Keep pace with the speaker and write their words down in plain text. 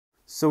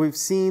So we've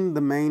seen the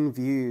main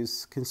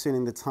views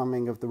concerning the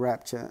timing of the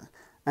rapture,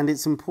 and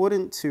it's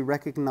important to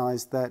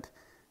recognize that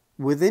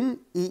within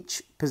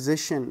each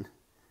position,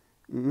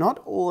 not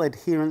all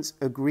adherents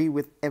agree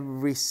with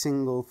every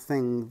single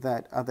thing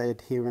that other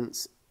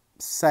adherents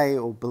say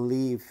or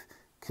believe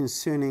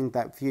concerning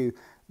that view.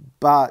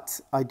 But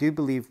I do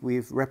believe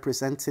we've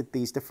represented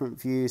these different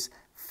views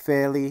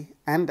fairly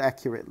and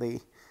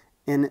accurately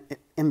in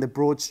the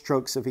broad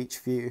strokes of each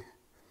view.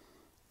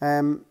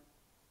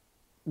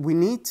 We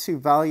need to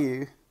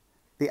value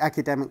the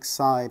academic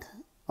side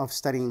of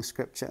studying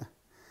Scripture.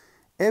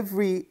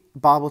 Every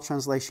Bible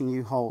translation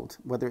you hold,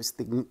 whether it's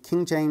the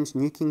King James,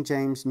 New King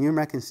James, New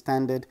American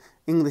Standard,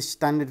 English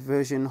Standard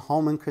Version,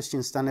 Holman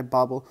Christian Standard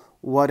Bible,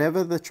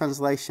 whatever the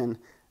translation,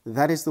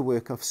 that is the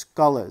work of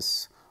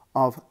scholars,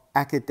 of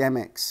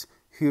academics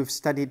who have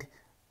studied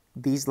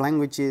these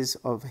languages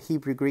of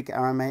Hebrew, Greek,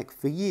 Aramaic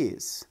for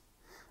years.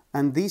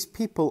 And these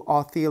people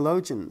are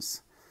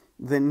theologians.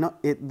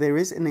 There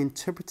is an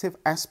interpretive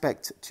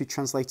aspect to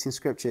translating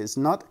Scripture. It's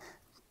not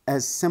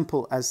as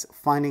simple as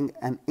finding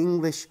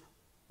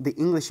the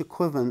English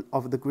equivalent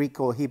of the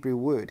Greek or Hebrew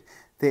word.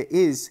 There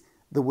is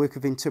the work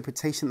of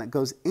interpretation that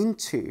goes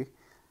into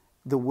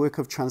the work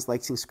of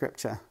translating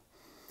Scripture.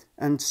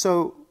 And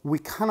so we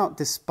cannot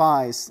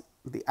despise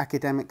the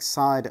academic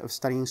side of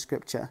studying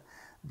Scripture.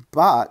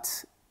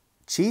 But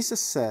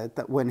Jesus said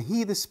that when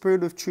He, the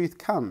Spirit of truth,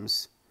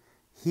 comes,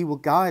 He will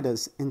guide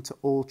us into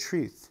all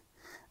truth.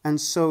 And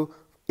so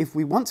if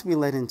we want to be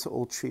led into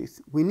all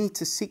truth, we need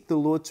to seek the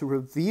Lord to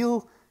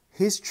reveal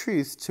His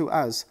truth to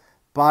us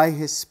by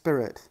His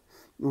Spirit.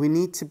 We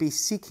need to be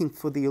seeking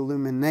for the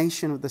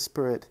illumination of the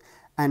Spirit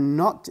and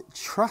not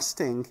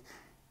trusting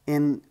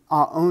in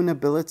our own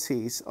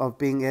abilities of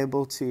being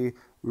able to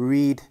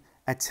read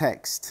a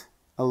text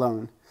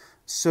alone.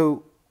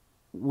 So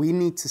we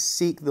need to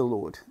seek the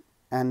Lord.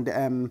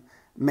 And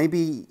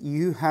maybe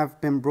you have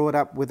been brought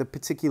up with a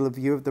particular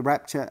view of the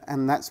rapture,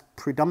 and that's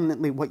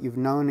predominantly what you've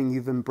known and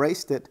you've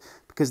embraced it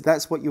because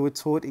that's what you were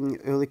taught in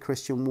your early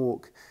Christian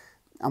walk.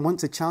 I want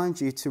to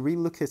challenge you to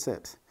relook at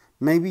it.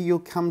 Maybe you'll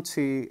come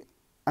to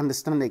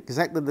understand it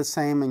exactly the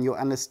same and your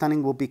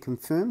understanding will be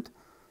confirmed.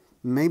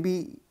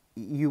 Maybe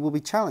you will be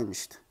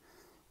challenged.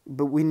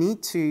 But we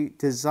need to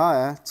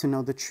desire to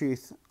know the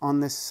truth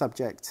on this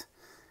subject.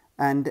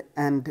 And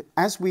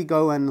as we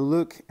go and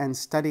look and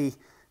study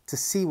to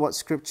see what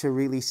Scripture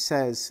really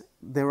says,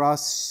 there are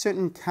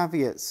certain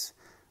caveats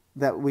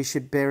that we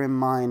should bear in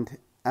mind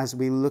as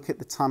we look at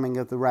the timing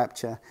of the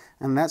rapture.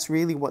 And that's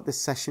really what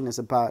this session is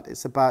about.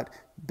 It's about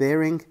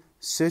bearing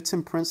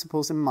certain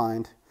principles in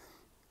mind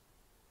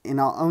in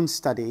our own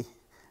study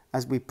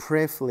as we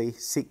prayerfully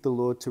seek the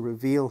Lord to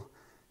reveal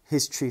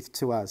His truth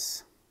to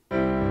us.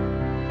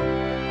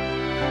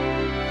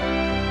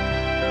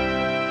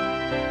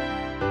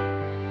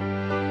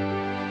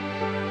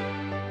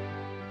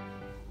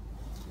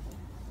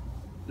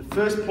 The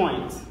first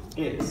point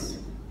is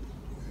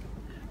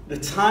the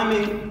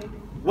timing,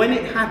 when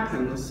it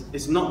happens,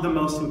 is not the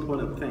most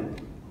important thing.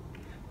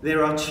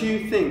 There are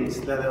two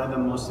things that are the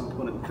most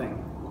important thing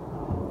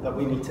that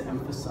we need to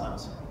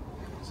emphasize.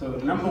 So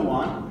number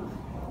one,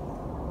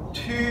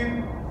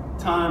 2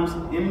 times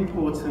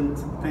important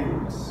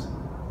things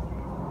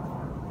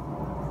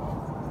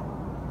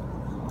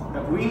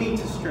that we need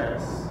to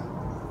stress.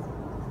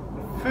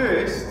 The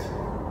first,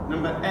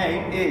 number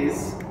A,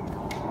 is,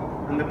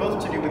 and they're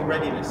both to do with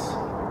readiness.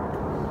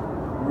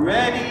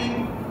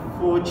 Ready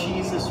for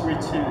Jesus'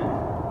 return.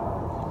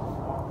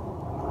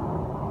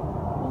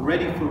 Or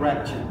ready for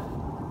rapture.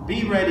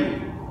 Be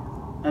ready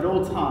at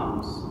all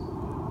times.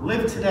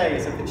 Live today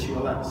as if it's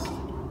your last.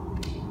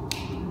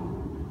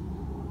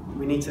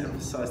 We need to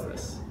emphasize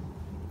this.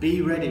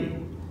 Be ready.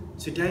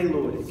 Today,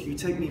 Lord, if you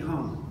take me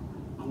home,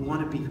 I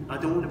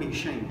don't want to be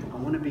ashamed. I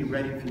want to be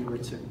ready for your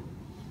return.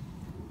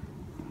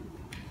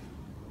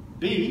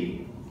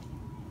 Be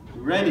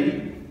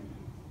ready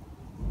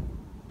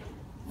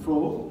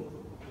for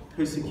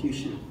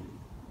persecution.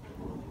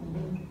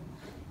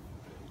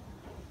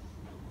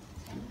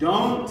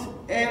 Don't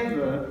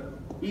ever,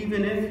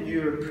 even if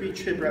you're a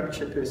pre-trib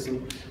rapture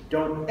person,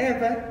 don't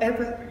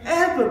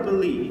ever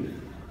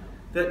believe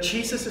that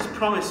Jesus has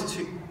promised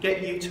to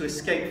get you to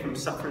escape from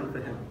suffering for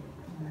Him.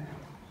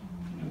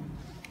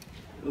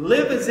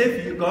 Live as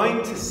if you're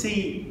going to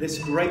see this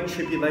great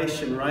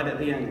tribulation right at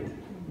the end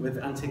with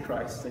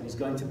Antichrist, and he's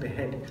going to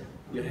behead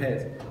your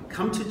head.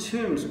 Come to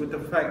terms with the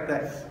fact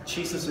that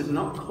Jesus has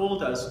not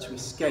called us to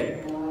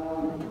escape.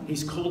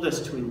 He's called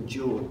us to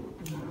endure.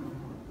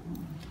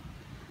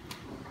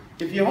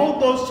 If you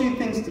hold those two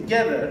things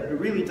together, it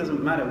really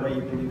doesn't matter where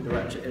you believe the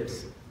rapture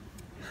is.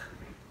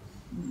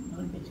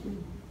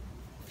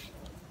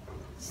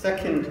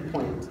 Second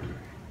point.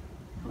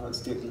 Well,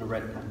 let's do it in a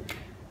red pen.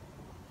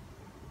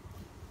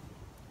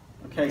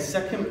 Okay,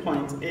 second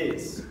point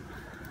is,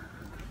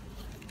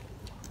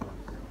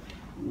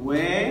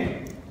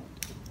 where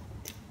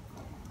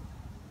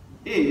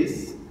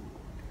is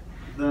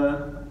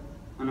the,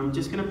 and I'm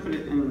just going to put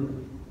it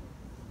in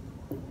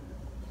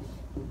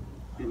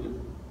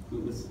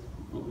this,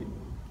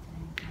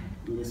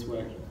 in this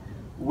way.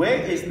 Where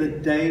is the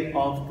day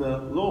of the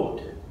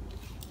Lord?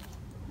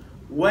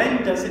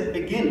 When does it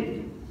begin?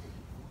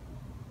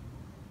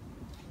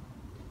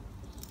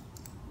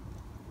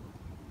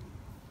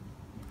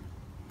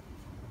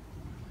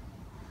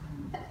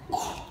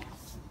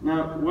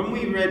 Now, when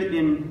we read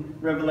in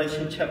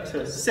Revelation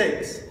chapter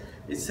 6,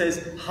 it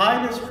says,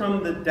 hide us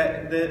from the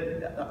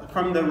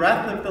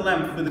wrath of the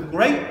Lamb, for the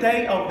great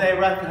day of their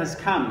wrath has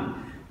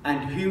come,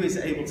 and who is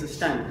able to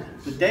stand?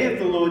 The day of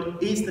the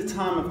Lord is the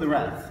time of the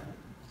wrath.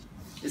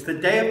 It's the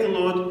day of the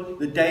Lord,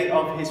 the day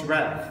of his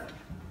wrath.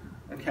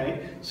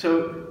 Okay,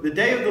 so the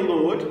day of the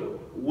Lord,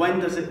 when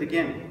does it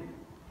begin?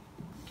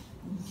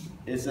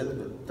 Does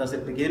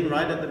it begin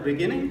right at the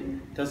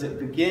beginning? Does it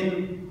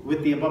begin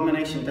with the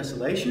abomination of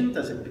desolation?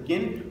 Does it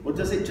begin, or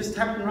does it just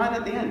happen right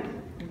at the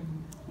end?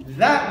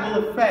 That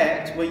will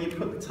affect where you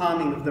put the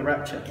timing of the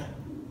rapture,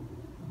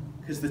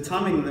 because the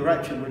timing of the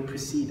rapture would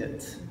precede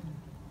it.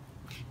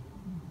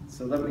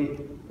 So let me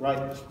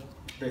write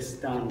this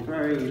down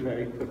very,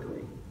 very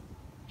quickly.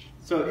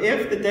 So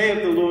if the day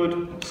of the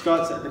Lord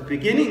starts at the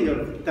beginning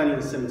of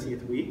Daniel's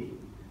 70th week,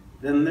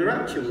 then the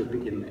rapture would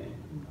begin there.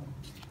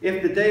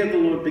 If the day of the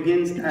Lord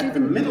begins at the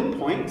middle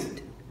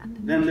point,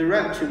 then the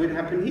rapture would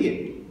happen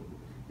here.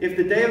 If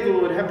the day of the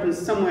Lord happens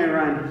somewhere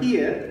around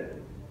here,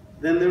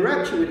 then the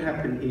rapture would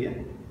happen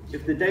here.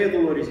 If the day of the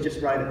Lord is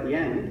just right at the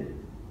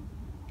end,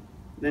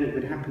 then it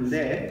would happen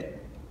there.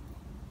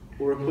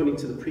 Or according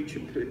to the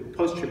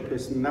post-trib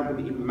person, that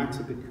wouldn't even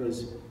matter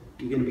because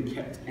you're going to be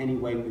kept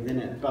anyway within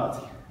it.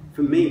 But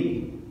for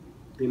me,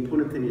 the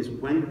important thing is,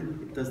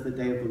 when does the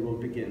day of the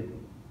Lord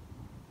begin?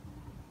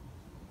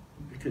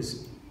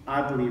 Because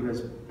I believe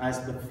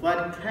as the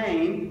flood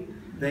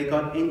came, they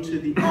got into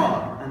the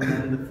ark, and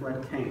then the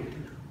flood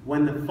came.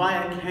 When the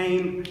fire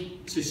came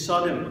to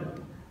Sodom,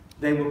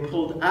 they were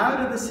pulled out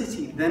of the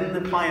city, then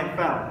the fire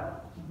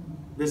fell.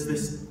 There's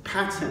this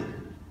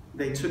pattern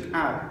they took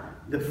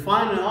out.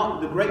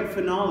 The great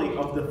finale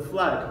of the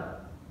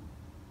flood,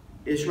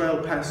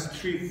 Israel passed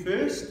through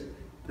first,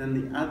 then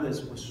the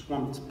others were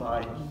swamped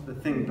by the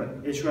thing,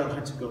 but Israel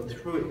had to go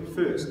through it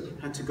first,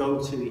 had to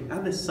go to the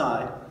other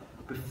side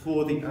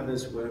before the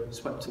others were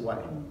swept away.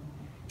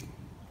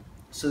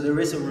 So there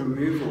is a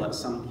removal at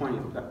some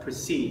point that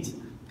precedes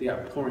the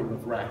outpouring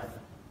of wrath.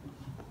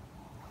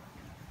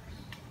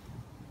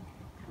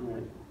 All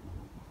right.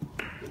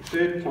 The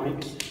third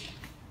point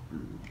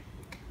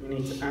we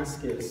need to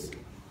ask is,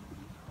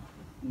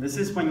 this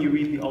is when you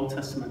read the Old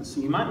Testament, so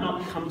you might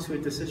not come to a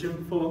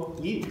decision for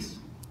years,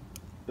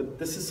 but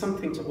this is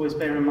something to always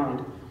bear in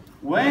mind.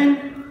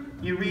 When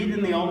you read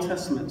in the Old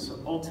Testament,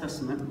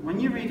 when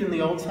you read in the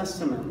Old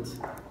Testament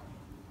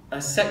a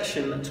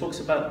section that talks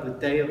about the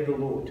day of the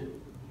Lord,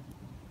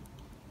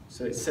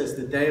 so it says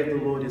the day of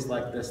the Lord is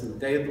like this, and the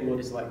day of the Lord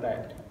is like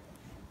that.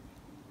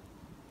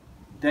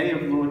 Day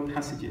of the Lord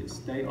passages,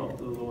 day of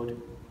the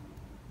Lord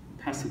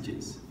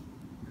passages.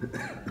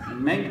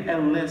 And make a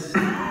list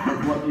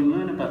of what you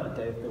learn about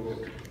the day of the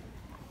Lord.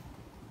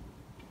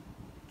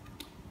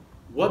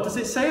 What does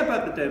it say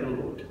about the day of the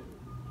Lord?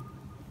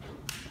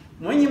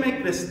 When you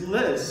make this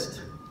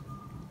list,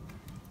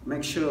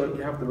 make sure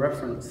you have the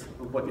reference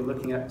of what you're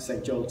looking at,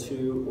 say Joel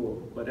 2 or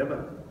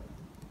whatever.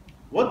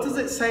 What does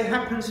it say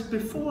happens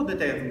before the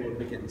day of the Lord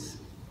begins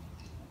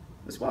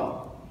as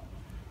well?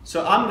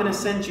 So I'm going to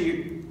send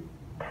you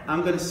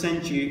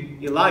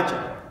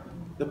Elijah,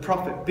 the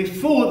prophet,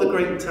 before the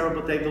great and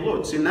terrible day of the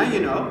Lord. So now you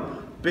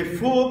know,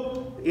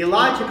 before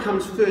Elijah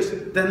comes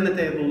first, then the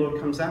day of the Lord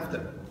comes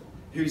after.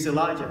 Who's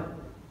Elijah?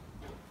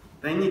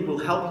 Then he will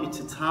help you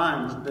to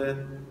time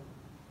the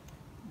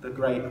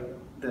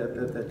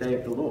day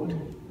of the Lord.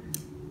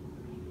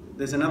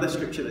 There's another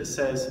scripture that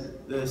says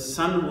the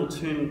sun will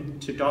turn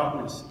to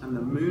darkness and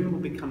the moon will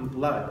become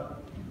blood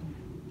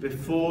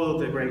before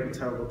the great and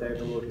terrible day of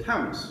the Lord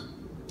comes.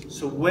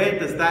 So where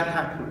does that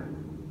happen?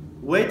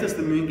 Where does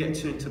the moon get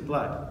turned to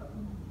blood?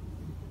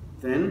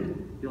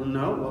 Then you'll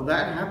know, well,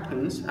 that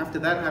happens. After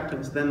that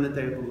happens, then the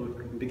day of the Lord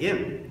can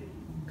begin.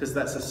 Because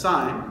that's a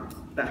sign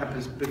that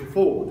happens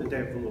before the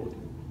day of the Lord.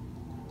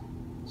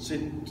 So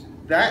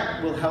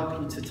that will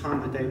help you to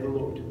time the day of the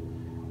Lord.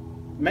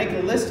 Make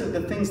a list of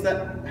the things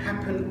that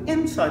happen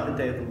inside the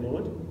day of the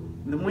Lord.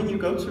 And then when you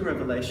go to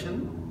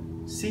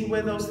Revelation, see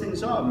where those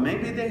things are.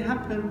 Maybe they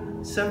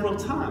happen several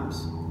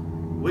times.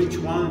 Which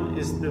one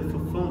is the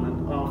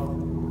fulfillment of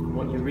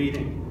what you're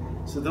reading?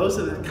 So those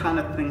are the kind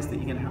of things that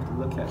you're going to have to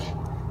look at.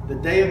 The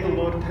day of the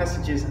Lord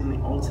passages in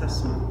the Old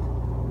Testament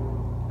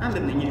and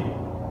in the New,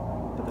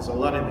 but there's a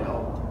lot in the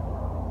Old.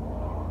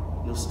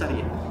 You'll study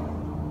it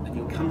and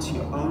you'll come to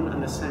your own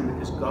understanding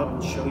because God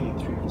will show you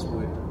through His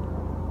Word.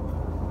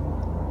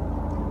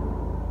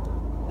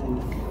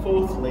 And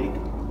fourthly,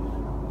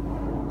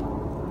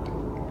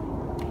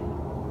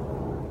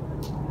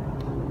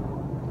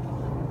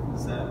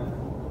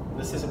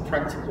 this is a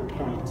practical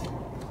point.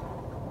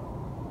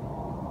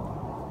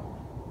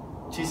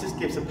 Jesus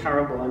gives a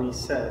parable and he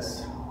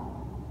says,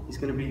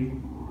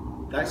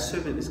 that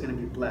servant is going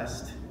to be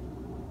blessed.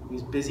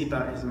 He's busy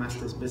about his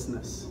master's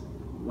business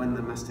when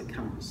the master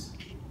comes.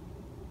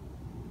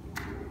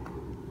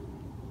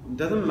 It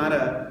doesn't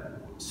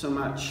matter so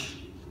much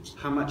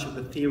how much of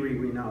the theory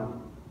we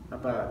know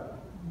about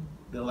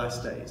the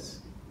last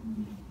days.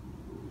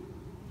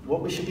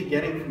 What we should be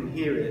getting from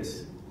here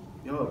is,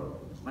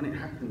 when it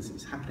happens,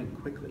 it's happening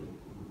quickly.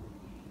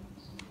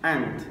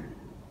 And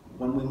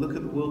when we look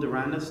at the world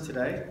around us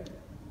today,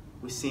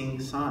 we're seeing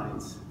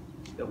signs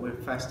that we're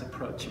fast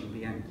approaching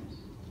the end.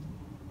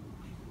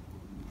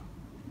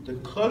 The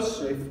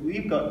closer, if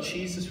we've got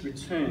Jesus'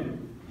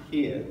 return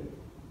here,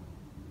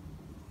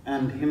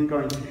 and him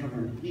going to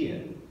heaven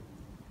here,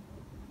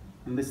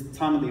 and this is the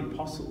time of the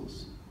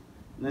apostles,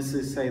 and this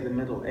is, say, the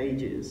Middle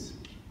Ages,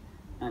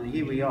 and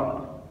here we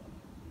are.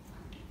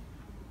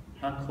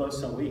 How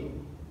close are we?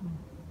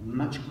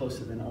 Much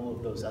closer than all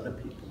of those other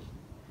people.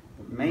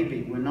 But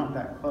maybe we're not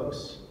that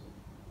close.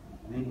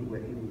 Maybe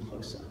we're even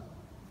closer.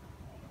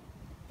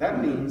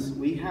 That means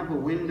we have a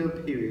window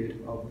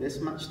period of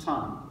this much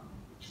time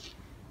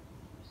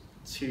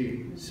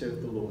to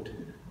serve the Lord.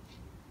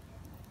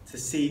 To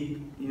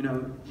see,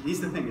 here's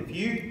the thing. If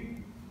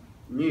you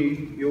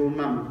knew your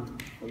mum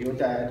or your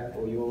dad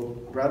or your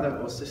brother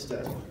or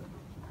sister,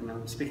 and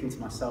I'm speaking to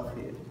myself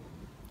here,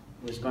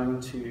 was going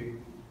to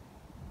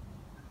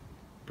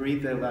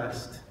breathe their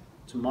last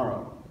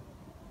tomorrow,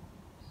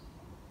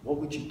 what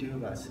would you do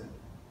about it?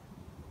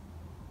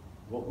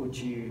 What would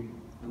you,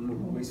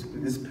 and this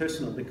is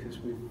personal because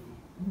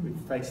we've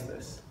faced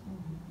this.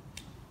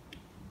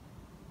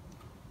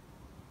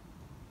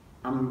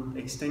 I'm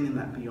extending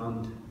that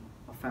beyond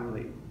our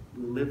family.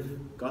 We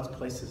live, God's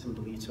placed us in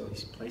Belito.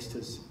 He's placed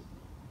us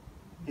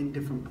in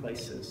different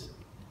places.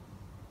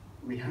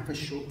 We have a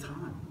short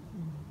time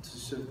to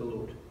serve the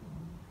Lord.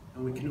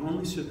 And we can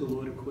only serve the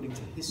Lord according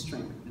to his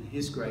strength and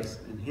his grace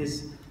and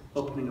his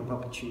opening of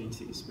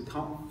opportunities. We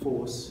can't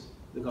force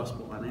the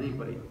gospel on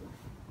anybody.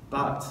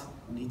 But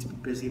we need to be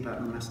busy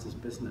about the master's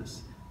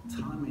business.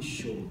 Time is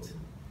short.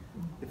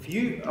 If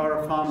you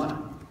are a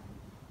farmer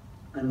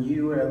and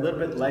you were a little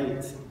bit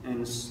late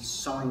in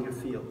sowing your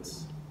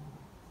fields,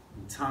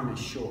 and time is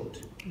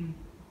short,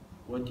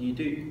 what do?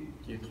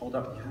 You hold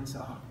up your hands,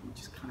 you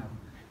just kind of,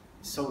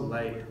 so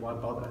late, why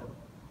bother?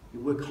 You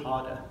work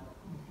harder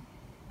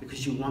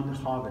because you want the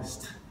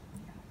harvest.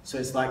 So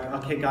it's like,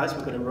 okay guys,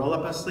 we've got to roll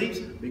up our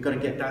sleeves, we've got to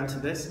get down to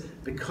this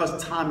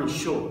because time is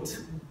short.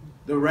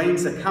 The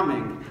rains are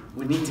coming,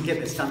 we need to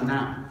get this done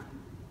now.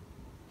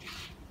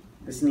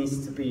 This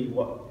needs to be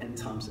what end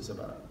times is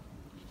about.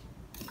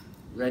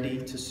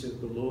 Ready to serve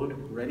the Lord,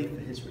 ready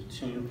for his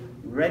return,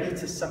 ready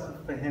to suffer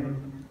for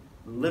him,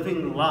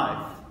 living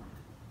life,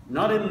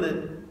 not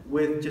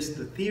with just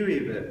the theory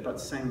of it, but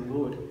saying,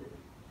 Lord,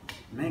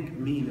 make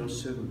me your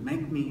servant,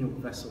 make me your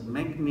vessel,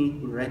 make me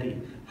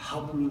ready.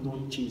 Help me,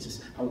 Lord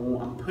Jesus.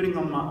 I'm putting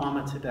on my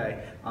armor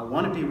today. I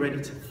want to be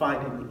ready to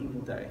fight in the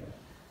evil day.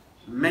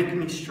 Make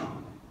me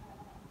strong.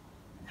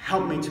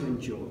 Help me to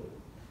endure.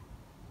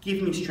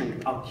 Give me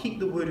strength. I'll keep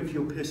the word of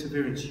your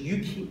perseverance. You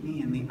keep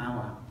me in the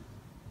hour.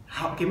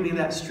 Give me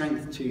that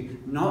strength to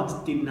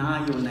not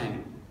deny your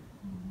name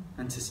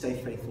and to stay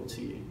faithful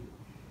to you.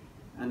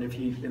 And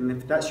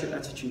if that's your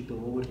attitude, the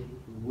Lord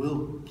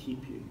will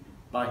keep you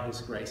by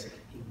his grace.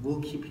 He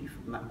will keep you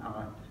from that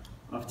hour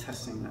of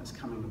testing that's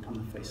coming upon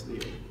the face of the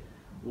earth.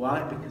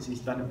 Why? Because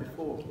he's done it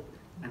before,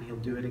 and he'll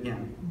do it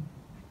again.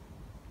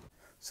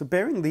 So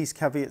bearing these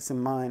caveats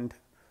in mind,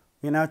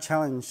 we're now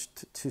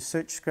challenged to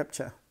search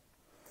Scripture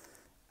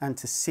and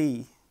to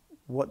see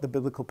what the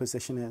biblical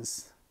position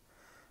is.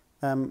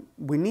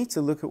 We need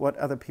to look at what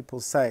other people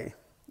say.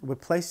 We're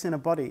placed in a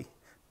body.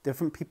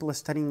 Different people are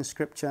studying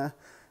Scripture,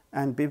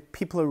 and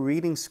people are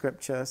reading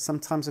Scripture,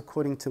 sometimes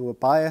according to a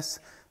bias,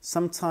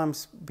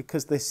 sometimes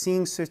because they're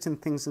seeing certain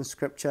things in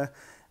Scripture,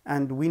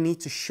 and we need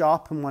to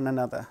sharpen one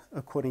another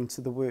according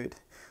to the Word.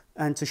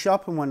 And to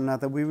sharpen one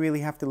another, we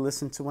really have to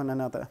listen to one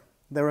another.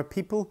 There are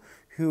people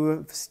who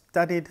have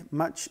studied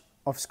much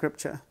of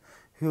Scripture,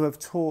 who have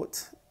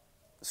taught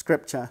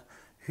Scripture,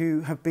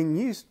 who have been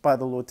used by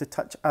the Lord to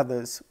touch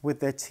others with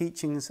their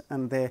teachings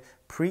and their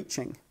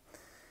preaching.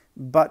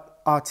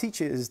 But our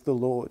teacher is the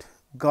Lord.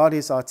 God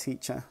is our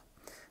teacher.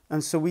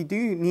 And so we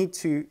do need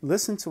to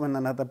listen to one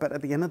another, but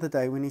at the end of the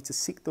day, we need to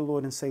seek the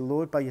Lord and say,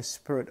 Lord, by your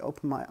Spirit,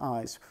 open my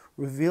eyes.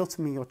 Reveal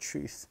to me your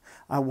truth.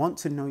 I want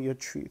to know your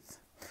truth.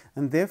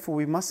 And therefore,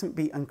 we mustn't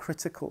be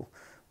uncritical.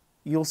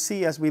 You'll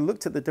see as we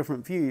looked at the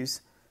different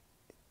views,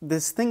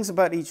 there's things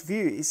about each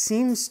view. It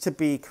seems to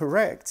be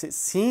correct. It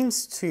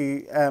seems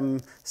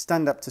to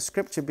stand up to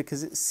Scripture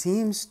because it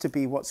seems to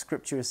be what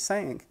Scripture is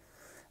saying.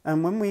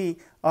 And when we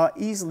are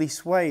easily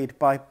swayed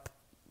by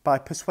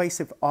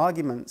persuasive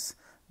arguments,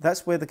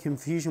 that's where the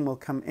confusion will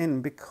come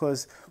in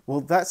because,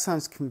 well, that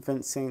sounds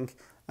convincing,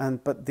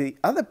 but the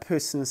other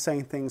person is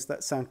saying things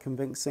that sound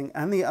convincing,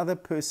 and the other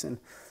person.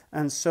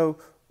 And so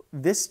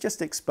this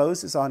just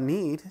exposes our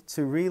need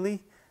to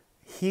really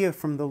hear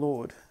from the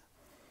Lord.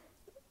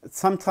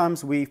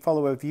 Sometimes we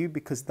follow a view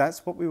because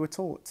that's what we were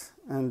taught,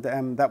 and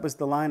that was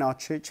the line our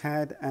church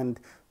had, and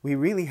we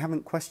really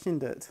haven't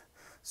questioned it.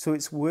 So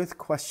it's worth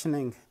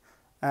questioning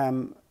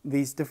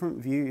these different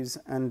views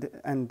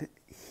and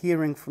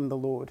hearing from the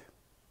Lord.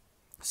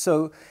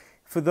 So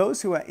for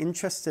those who are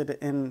interested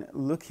in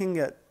looking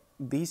at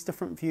these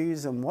different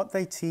views and what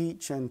they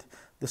teach and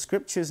the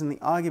scriptures and the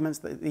arguments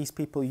that these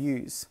people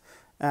use,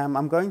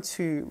 I'm going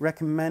to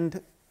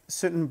recommend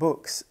certain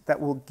books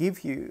that will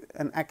give you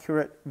an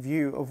accurate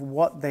view of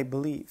what they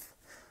believe,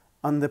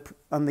 on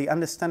the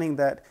understanding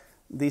that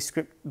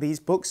these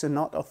books are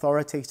not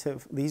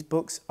authoritative. These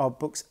books are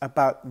books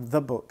about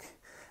the book,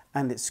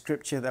 and it's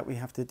scripture that we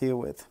have to deal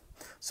with.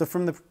 So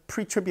from the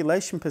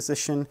pre-tribulation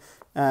position,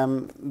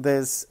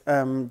 there's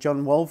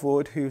John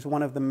Walvoord, who's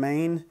one of the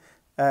main,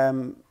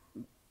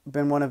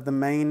 been one of the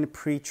main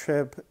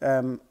pre-trib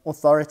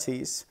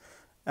authorities.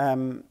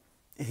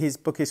 His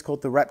book is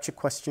called The Rapture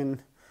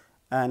Question,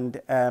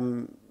 and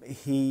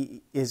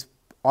he is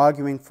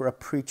arguing for a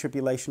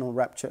pre-tribulational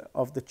rapture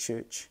of the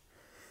church.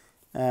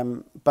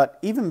 But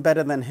even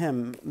better than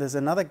him, there's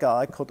another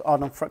guy called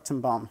Arnold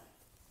Fruchtenbaum.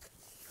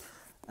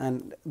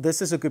 And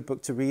this is a good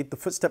book to read, The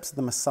Footsteps of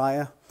the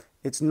Messiah.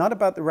 It's not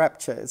about the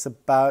rapture, it's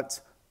about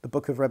the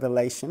book of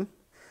Revelation.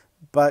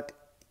 But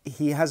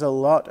he has a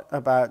lot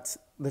about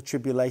the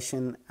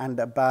tribulation and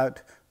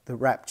about the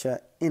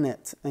rapture in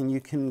it. And you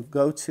can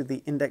go to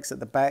the index at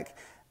the back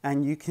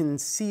and you can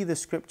see the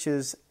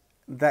scriptures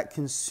that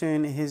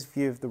concern his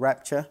view of the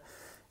rapture.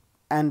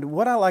 And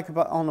what I like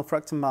about Arnold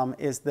Fruchtenbaum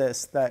is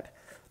this, that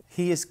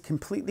he is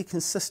completely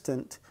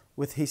consistent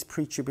with his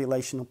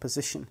pre-tribulational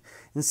position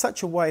in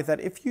such a way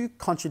that if you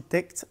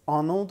contradict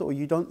Arnold or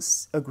you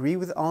don't agree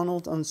with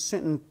Arnold on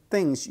certain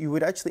things, you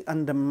would actually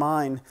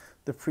undermine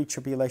the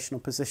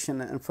pre-tribulational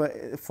position, and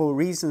for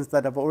reasons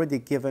that I've already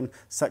given,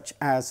 such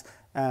as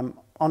Arnold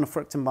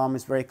Fruchtenbaum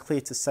is very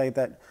clear to say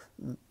that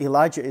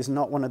Elijah is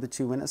not one of the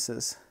two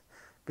witnesses,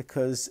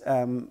 because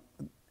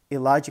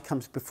Elijah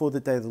comes before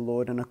the day of the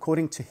Lord, and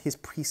according to his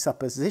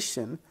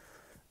presupposition,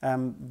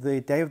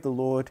 the day of the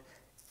Lord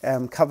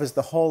covers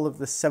the whole of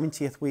the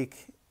 70th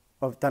week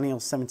of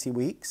Daniel's 70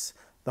 weeks,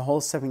 the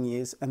whole 7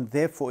 years, and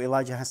therefore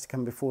Elijah has to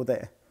come before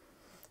there.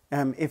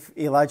 If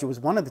Elijah was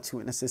one of the two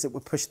witnesses, it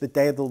would push the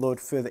day of the Lord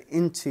further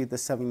into the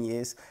 7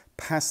 years,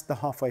 past the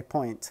halfway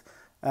point.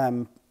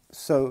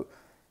 So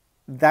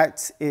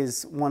that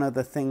is one of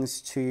the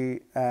things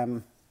to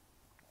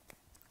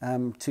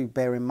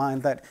bear in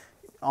mind, that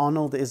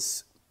Arnold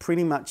is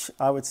pretty much,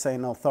 I would say,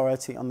 an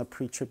authority on the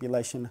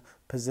pre-tribulation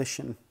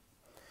position.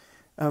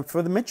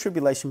 For the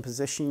mid-tribulation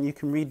position, you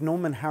can read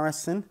Norman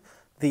Harrison,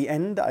 The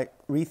End,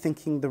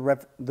 Rethinking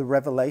the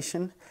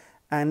Revelation.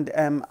 And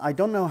I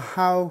don't know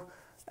how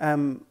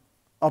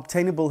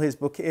obtainable his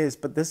book is,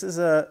 but this is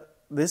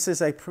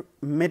a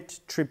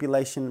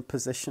mid-tribulation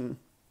position.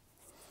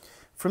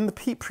 From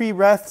the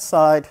pre-wrath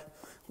side,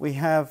 we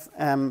have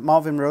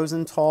Marvin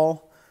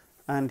Rosenthal,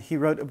 and he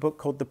wrote a book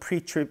called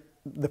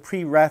The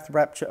Pre-Wrath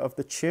Rapture of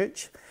the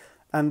Church.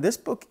 And this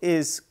book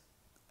is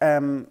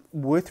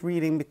worth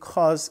reading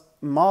because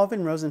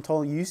Marvin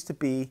Rosenthal used to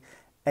be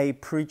a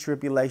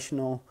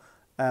pre-tribulational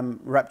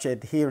rapture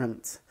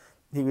adherent.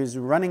 He was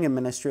running a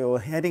ministry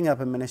or heading up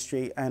a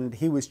ministry, and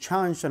he was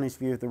challenged on his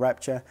view of the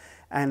rapture.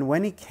 And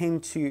when he came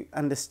to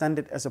understand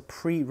it as a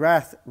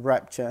pre-wrath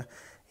rapture,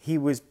 he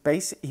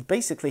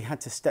basically had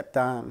to step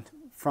down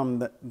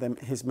from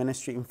his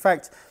ministry. In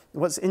fact,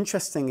 what's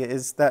interesting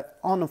is that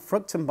Arnold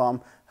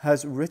Fruchtenbaum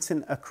has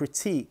written a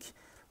critique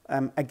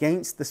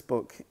against this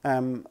book.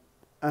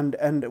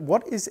 And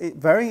what is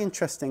very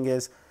interesting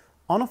is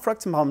Arnold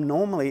Fruchtenbaum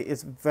normally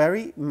is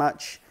very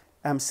much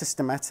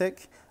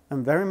systematic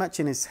and very much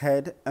in his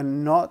head,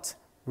 and not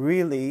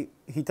really,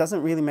 he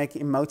doesn't really make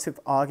emotive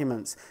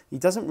arguments. He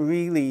doesn't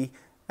really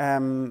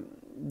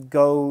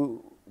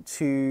go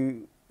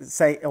to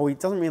say, or he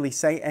doesn't really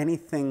say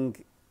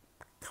anything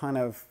kind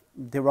of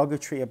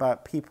derogatory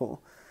about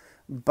people.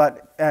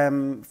 But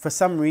for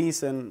some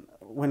reason,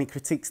 when he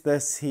critiques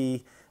this,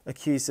 he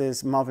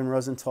accuses Marvin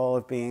Rosenthal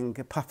of being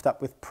puffed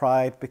up with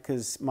pride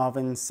because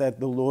Marvin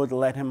said the Lord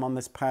led him on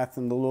this path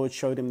and the Lord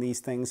showed him these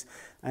things.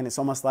 And it's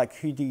almost like,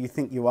 who do you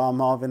think you are,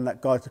 Marvin, that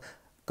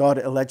God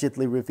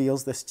allegedly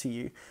reveals this to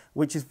you?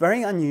 Which is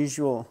very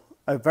unusual,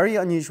 a very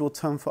unusual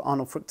term for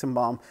Arnold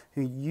Fruchtenbaum,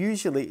 who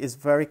usually is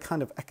very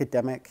kind of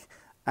academic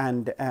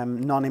and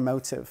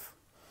non-emotive.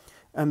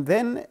 And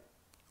then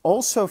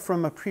also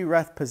from a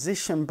pre-wrath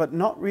position, but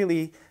not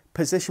really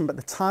position, but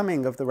the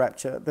timing of the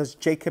rapture, there's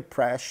Jacob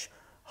Prasch,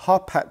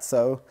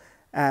 Harpazo.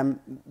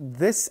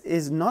 This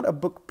is not a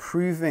book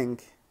proving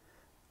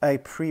a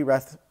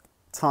pre-wrath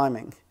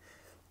timing.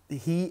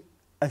 He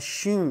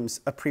assumes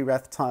a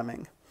pre-wrath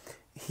timing.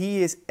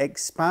 He is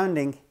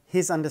expounding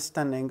his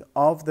understanding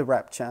of the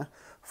rapture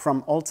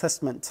from Old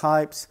Testament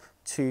types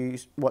to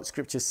what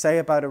scriptures say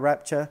about a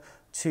rapture,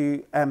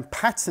 to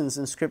patterns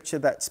in scripture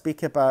that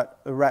speak about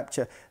a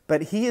rapture.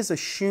 But he is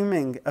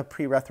assuming a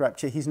pre-wrath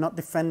rapture. He's not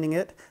defending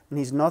it, and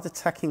he's not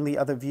attacking the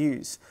other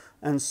views.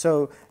 And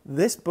so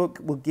this book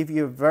will give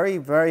you a very,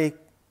 very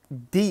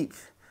deep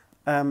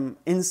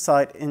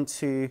insight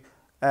into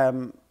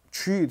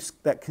truths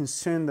that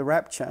concern the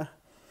rapture.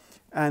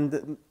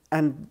 And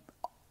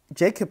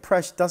Jacob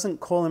Prasch doesn't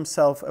call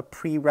himself a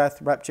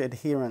pre-wrath rapture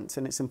adherent,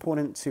 and it's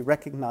important to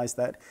recognize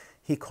that.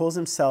 He calls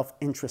himself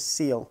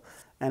intra-seal.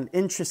 And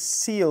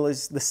intercede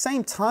is the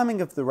same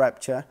timing of the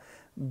rapture,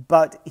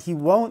 but he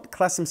won't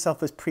class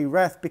himself as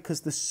pre-wrath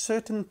because there's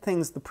certain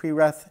things the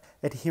pre-wrath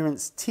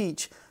adherents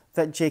teach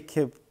that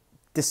Jacob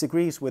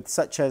disagrees with,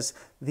 such as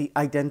the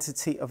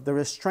identity of the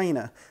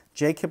restrainer.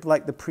 Jacob,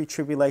 like the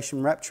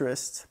pre-tribulation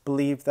rapturists,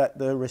 believed that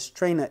the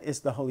restrainer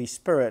is the Holy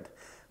Spirit.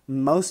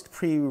 Most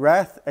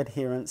pre-wrath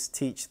adherents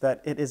teach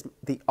that it is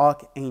the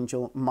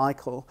archangel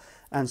Michael,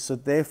 and so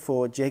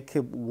therefore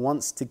Jacob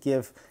wants to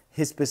give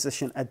his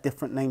position a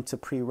different name to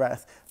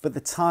pre-wrath, but the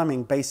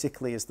timing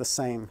basically is the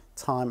same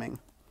timing.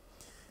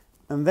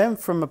 And then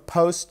from a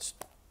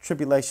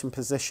post-tribulation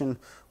position,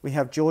 we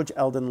have George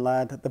Eldon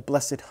Ladd, the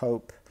Blessed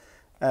Hope.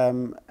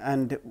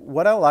 And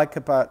what I like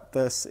about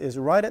this is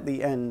right at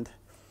the end,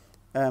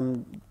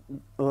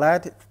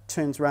 Ladd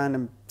turns around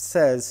and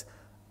says,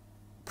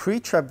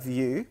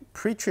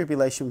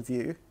 pre-tribulation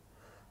view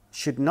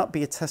should not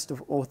be a test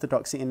of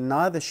orthodoxy, and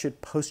neither should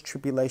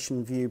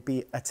post-tribulation view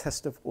be a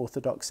test of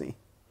orthodoxy.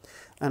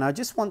 And I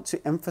just want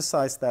to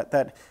emphasize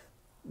that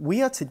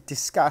we are to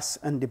discuss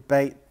and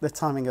debate the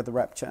timing of the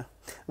rapture.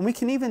 And we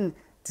can even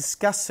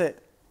discuss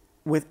it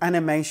with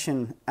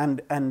animation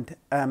and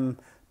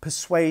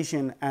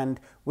persuasion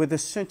and with a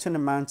certain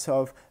amount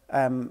of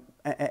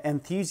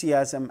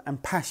enthusiasm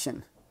and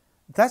passion.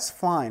 That's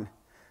fine.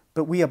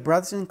 But we are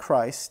brothers in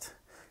Christ.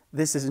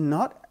 This is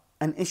not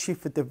an issue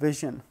for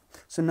division.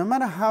 So no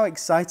matter how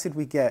excited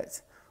we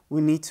get,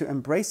 we need to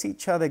embrace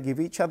each other, give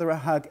each other a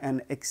hug,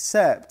 and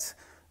accept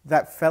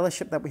that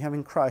fellowship that we have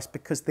in Christ,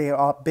 because there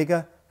are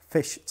bigger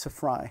fish to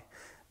fry.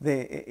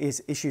 There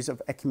is issues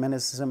of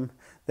ecumenism.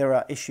 There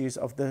are issues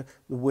of the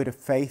word of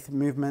faith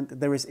movement.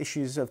 There is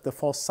issues of the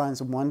false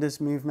signs and wonders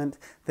movement.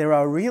 There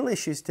are real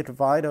issues to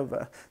divide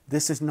over.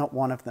 This is not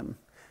one of them.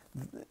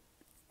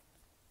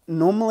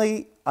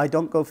 Normally, I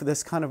don't go for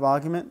this kind of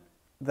argument,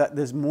 that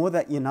there's more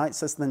that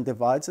unites us than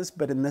divides us,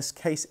 but in this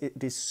case,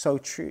 it is so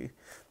true.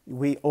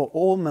 We are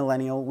all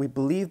millennial. We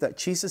believe that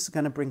Jesus is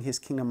going to bring his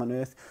kingdom on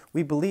earth.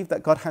 We believe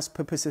that God has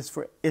purposes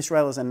for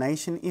Israel as a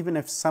nation, even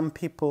if some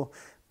people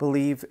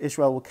believe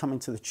Israel will come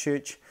into the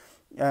church.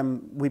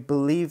 We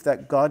believe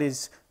that God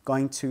is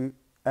going to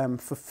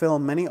fulfill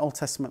many Old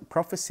Testament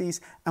prophecies,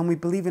 and we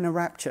believe in a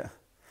rapture.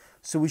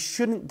 So we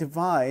shouldn't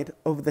divide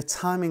over the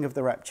timing of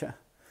the rapture.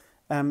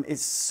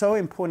 It's so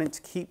important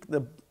to keep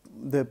the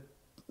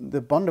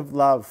bond of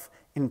love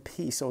in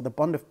peace, or the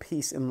bond of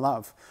peace in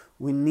love.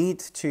 We need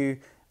to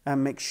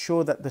make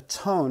sure that the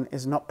tone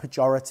is not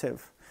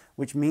pejorative,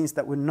 which means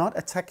that we're not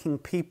attacking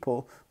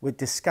people, we're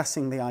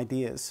discussing the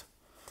ideas.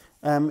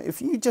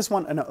 If you just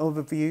want an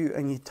overview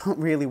and you don't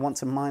really want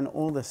to mine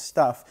all this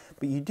stuff,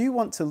 but you do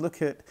want to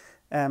look at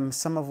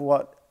some of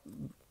what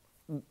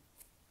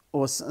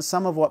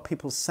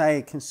people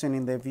say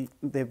concerning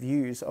their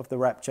views of the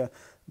rapture,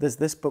 there's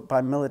this book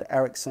by Millard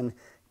Erickson,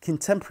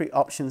 Contemporary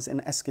Options in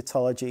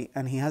Eschatology,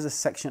 and he has a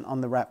section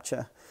on the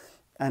rapture,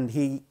 and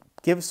he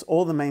gives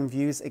all the main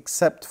views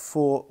except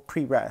for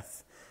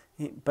pre-wrath.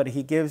 But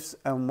he gives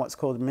what's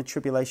called a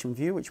mid-tribulation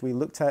view, which we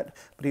looked at,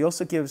 but he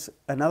also gives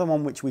another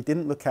one which we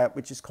didn't look at,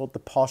 which is called the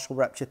partial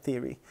rapture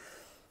theory.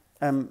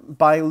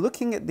 By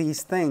looking at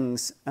these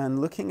things and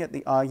looking at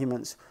the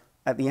arguments,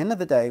 at the end of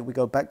the day, we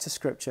go back to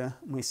Scripture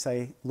and we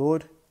say,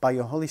 Lord, by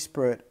your Holy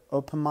Spirit,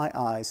 open my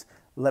eyes,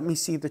 let me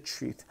see the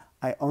truth.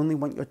 I only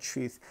want your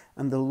truth,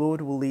 and the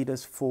Lord will lead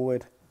us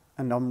forward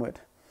and onward.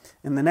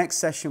 In the next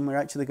session, we're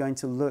actually going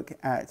to look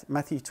at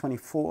Matthew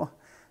 24,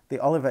 the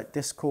Olivet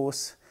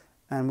Discourse,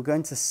 and we're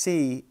going to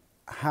see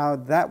how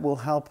that will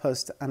help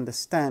us to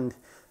understand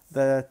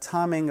the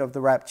timing of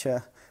the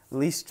rapture, at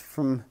least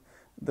from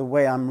the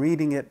way I'm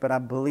reading it, but I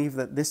believe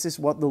that this is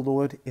what the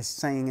Lord is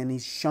saying, and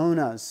he's shown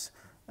us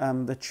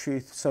the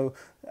truth. So,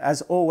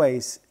 as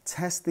always,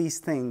 test these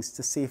things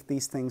to see if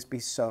these things be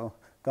so.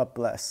 God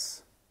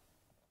bless.